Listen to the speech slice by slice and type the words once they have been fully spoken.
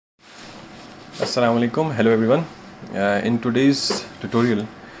Assalamu alaikum. Hello everyone. In today's tutorial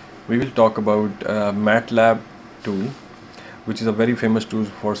we will talk about MATLAB tool, which is a very famous tool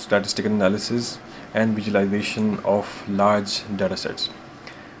for statistical analysis and visualization of large datasets.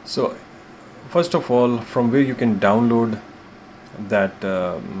 So first of all, from where you can download that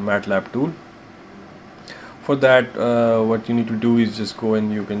MATLAB tool. For that what you need to do is just go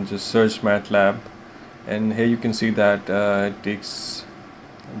and you can just search MATLAB, and here you can see that there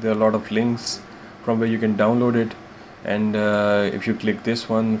are a lot of links from where you can download it. And if you click this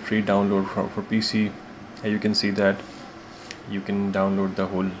one, free download for PC, you can see that you can download the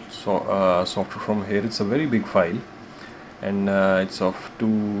whole software from here. It's a very big file, and it's of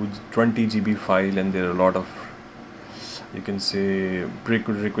 220 GB file, and there are a lot of, you can say,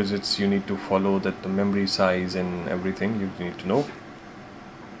 prerequisites you need to follow, that the memory size and everything you need to know.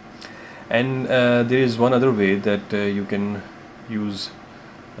 And there is one other way that you can use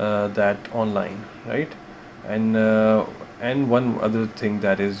that online, right? And one other thing,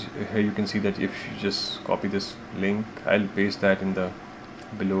 that is, here you can see that if you just copy this link, I'll paste that in the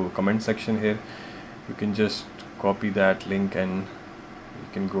below comment section here. You can just copy that link and you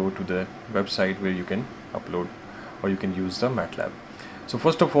can go to the website where you can upload or you can use the MATLAB. So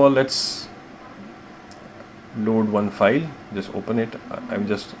first of all, let's load one file. Just open it. I've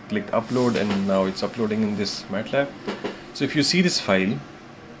just clicked upload, and now it's uploading in this MATLAB. So if you see this file,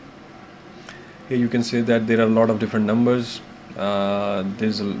 here you can say that there are a lot of different numbers.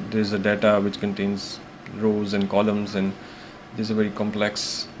 There's a data which contains rows and columns, and there's a very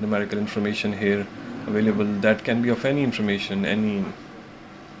complex numerical information here available that can be of any information, any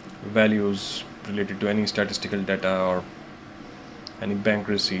values related to any statistical data or any bank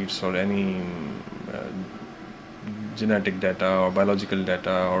receipts or any genetic data or biological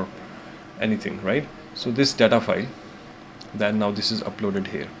data or anything, right? So this data file, then now this is uploaded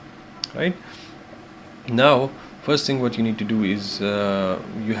here, right? Now first thing what you need to do is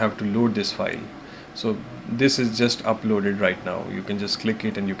you have to load this file. So this is just uploaded right now. You can just click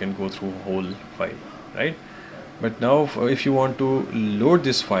it and you can go through whole file, right? But now if you want to load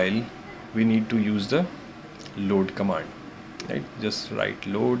this file, we need to use the load command, right? Just write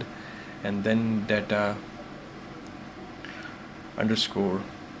load and then data underscore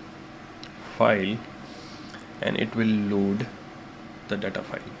file, and it will load the data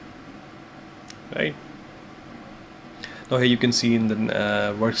file, right? Now here you can see in the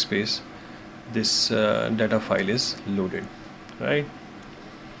workspace this data file is loaded, right?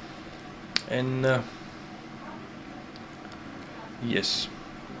 And yes,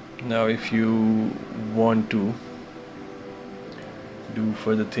 now if you want to do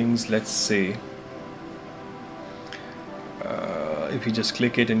further things, let's say if you just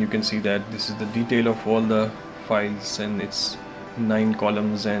click it, and you can see that this is the detail of all the files, and it's 9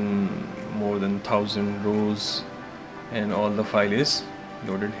 columns and more than 1000 rows, and all the file is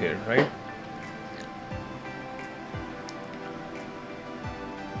loaded here, right?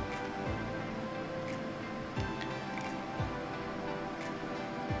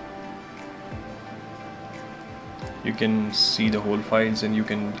 You can see the whole files, and you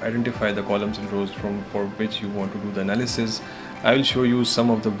can identify the columns and rows for which you want to do the analysis. I will show you some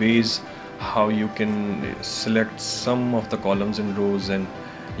of the ways how you can select some of the columns and rows, and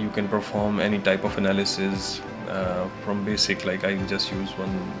you can perform any type of analysis from basic, like I just use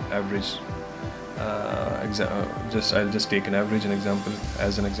one average I'll just take an average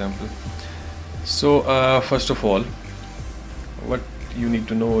as an example. So first of all, what you need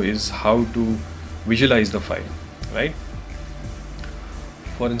to know is how to visualize the file, right?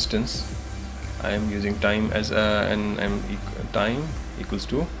 For instance, I am using time as time equals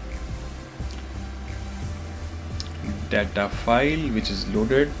to data file, which is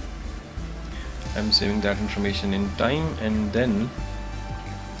loaded. I'm saving that information in time, and then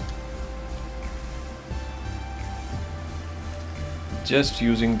just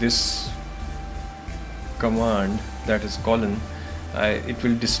using this command, that is colon, it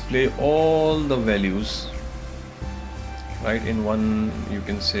will display all the values, right, in one, you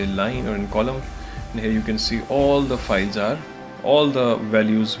can say, line or in column. And here you can see all the files are, all the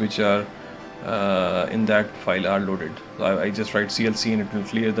values which are in that file are loaded. So I just write CLC and it will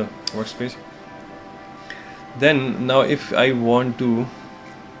clear the workspace. Then now if I want to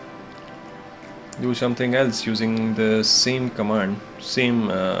do something else using the same command, same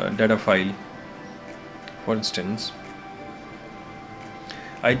data file, for instance,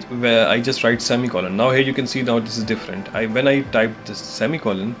 I just write semicolon. Now here you can see, now this is different. When I type this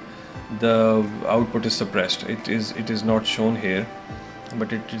semicolon, the output is suppressed. It is not shown here,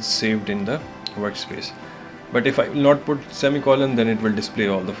 but it is saved in the workspace. But if I will not put semicolon, then it will display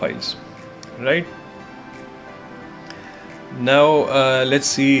all the files, right? Now let's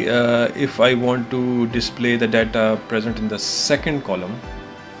see if I want to display the data present in the second column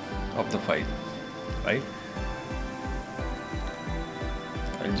of the file, right?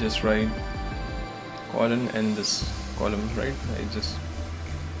 I'll just write column and this column, right? I just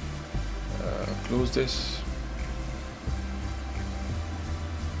close this.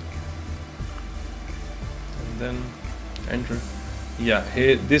 And then enter. Yeah,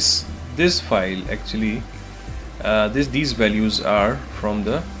 here this file actually these values are from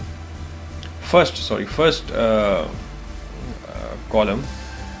the first column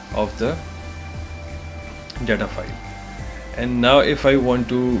of the data file. And now if I want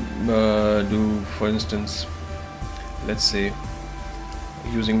to do, for instance, let's say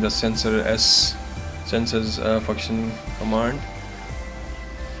using the census function command,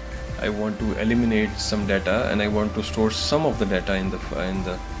 I want to eliminate some data and I want to store some of the data in the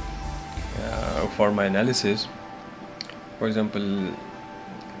for my analysis. For example,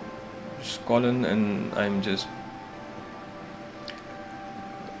 just colon, and I'm just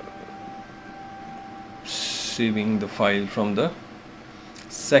saving the file from the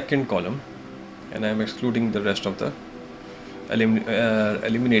second column, and I'm excluding the rest of the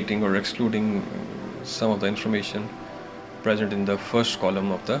eliminating or excluding some of the information present in the first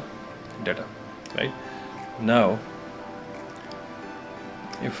column of the data, right? Now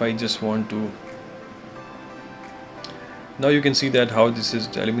if I just want to, now you can see that how this is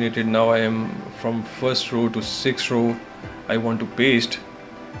eliminated. Now I am from first row to sixth row, I want to paste,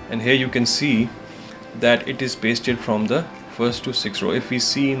 and here you can see that it is pasted from the first to sixth row. If we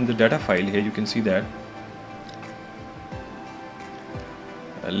see in the data file here, you can see that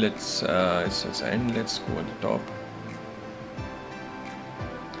let's go at the top.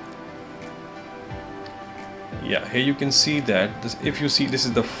 Yeah, here you can see that this, if you see, this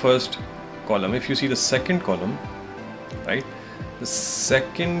is the first column. If you see the second column, right,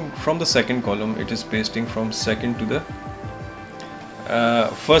 from the second column it is pasting from second to the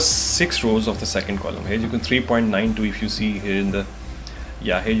first 6 rows of the second column. Here you can 3.92. if you see here in the,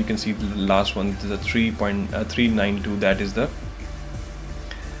 yeah, here you can see the last one, the 3.392, that is the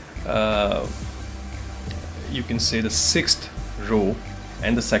you can say the 6th row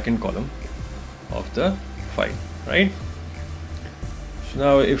and the second column of the file, right? So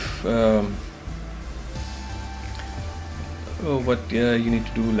now if what you need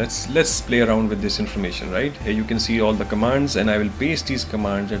to do, let's play around with this information, right? Here you can see all the commands, and I will paste these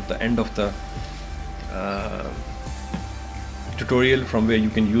commands at the end of the tutorial, from where you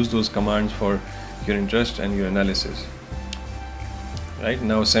can use those commands for your interest and your analysis. Right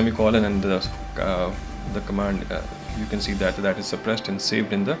now, semicolon and the command, you can see that is suppressed and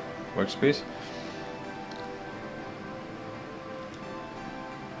saved in the workspace.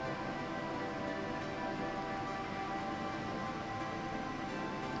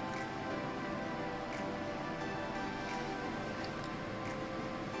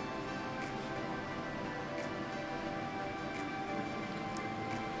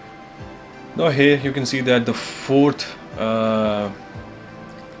 Now here you can see that the fourth,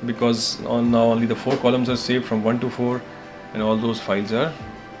 because now only the 4 columns are saved from 1 to 4, and all those files are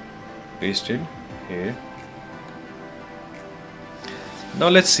pasted here. Now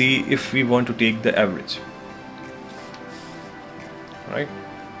let's see if we want to take the average. Right,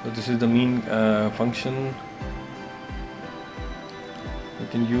 so this is the mean function we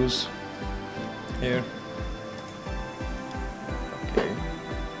can use here. Okay.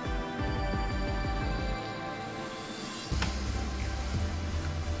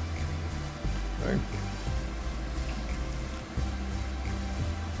 Right.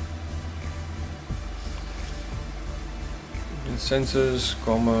 In census,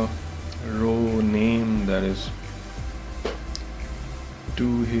 comma, row name, that is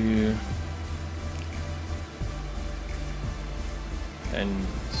 2 here, and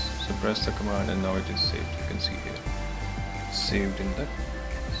suppress the command, and now it is saved. You can see here, it's saved in the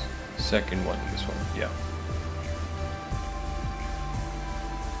second one, this one, yeah.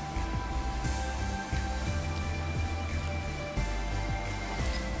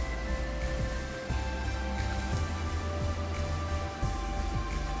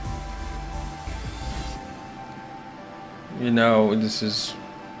 Now this is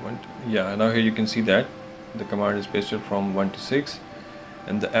now here you can see that the command is pasted from 1 to 6,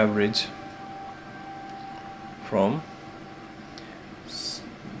 and the average from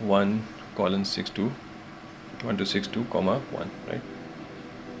 1 colon 6 to 1 to 6 to comma 1, right?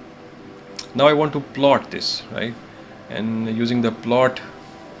 Now I want to plot this, right, and using the plot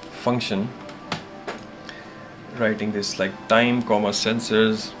function, writing this like time comma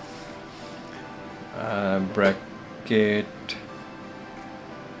census bracket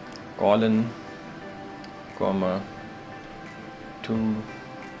colon comma 2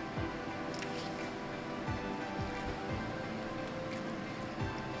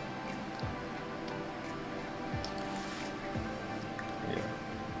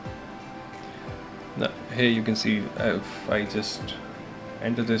 now here you can see if I just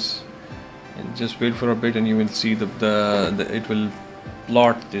enter this and just wait for a bit, and you will see the it will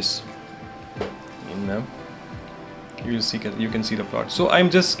plot this in you can see the plot. So I'm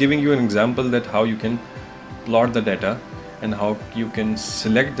just giving you an example that how you can plot the data and how you can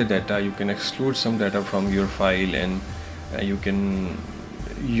select the data. You can exclude some data from your file, and you can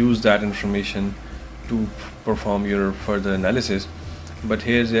use that information to perform your further analysis. But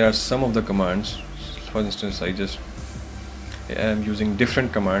here there are some of the commands. For instance, I just am using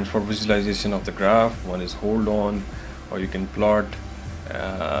different commands for visualization of the graph. One is hold on, or you can plot,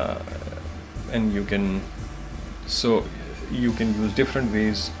 and you can use different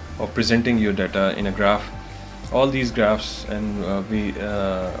ways of presenting your data in a graph. All these graphs and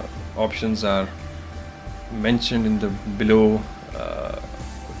options are mentioned in the below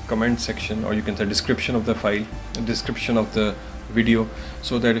comment section, or you can say description of the file, description of the video,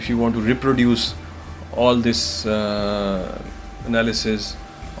 so that if you want to reproduce all this analysis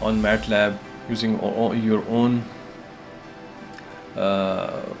on MATLAB using your own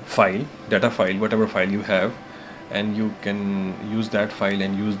file, data file, whatever file you have, and you can use that file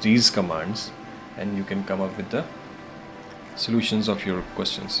and use these commands, and you can come up with the solutions of your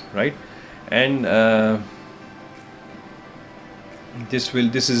questions, right? And this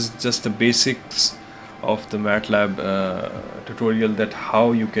is just the basics of the MATLAB tutorial, that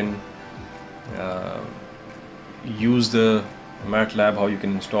how you can use the MATLAB, how you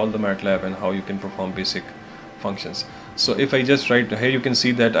can install the MATLAB, and how you can perform basic functions. So if I just write here, you can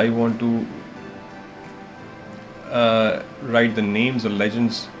see that I want to write the names or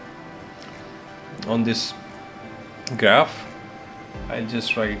legends on this graph. I'll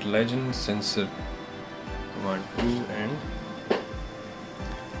just write legend sensor command 2, and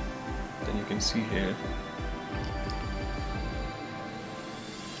then you can see here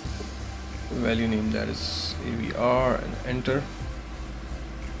value name, that is AVR, and enter.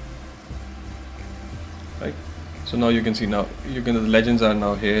 Right, so now you can see, now the legends are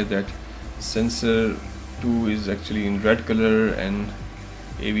now here, that sensor 2 is actually in red color and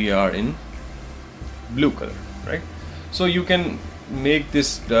AVR in blue color, right? So you can make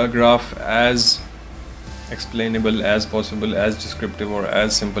this graph as explainable as possible, as descriptive, or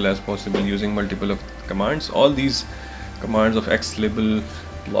as simple as possible using multiple of commands. All these commands of X label,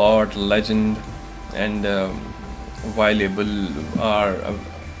 plot, legend, and Y label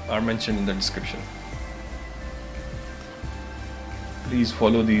are mentioned in the description. Please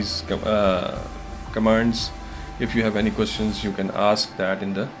follow these commands. If you have any questions, you can ask that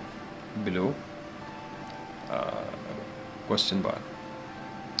in the below question bar,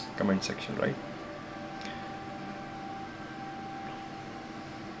 comment section, right?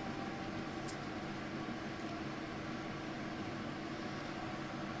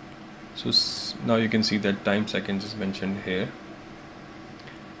 So now you can see that time seconds is mentioned here,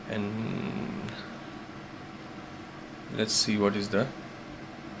 and let's see what is the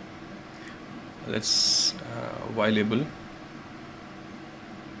Y label.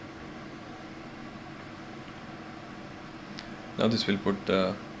 Now this will put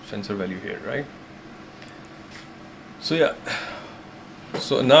the sensor value here, right? So yeah,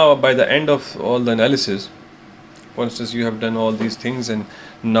 so now by the end of all the analysis, for instance, you have done all these things, and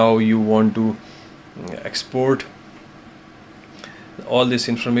now you want to export all this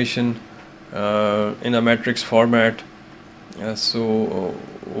information in a matrix format. So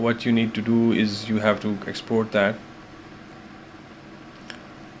what you need to do is you have to export that.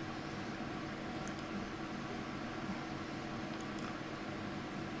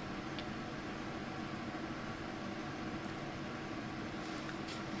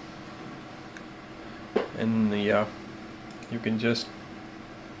 And yeah, you can just,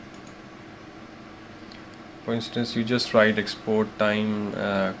 for instance, you just write export time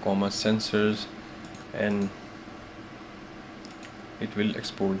comma sensors, and it will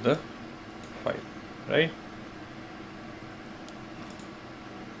export the file, right?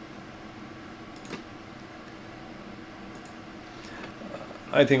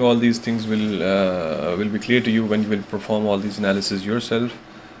 I think all these things will be clear to you when you will perform all these analysis yourself.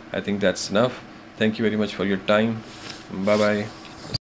 I think that's enough. Thank you very much for your time. Bye bye.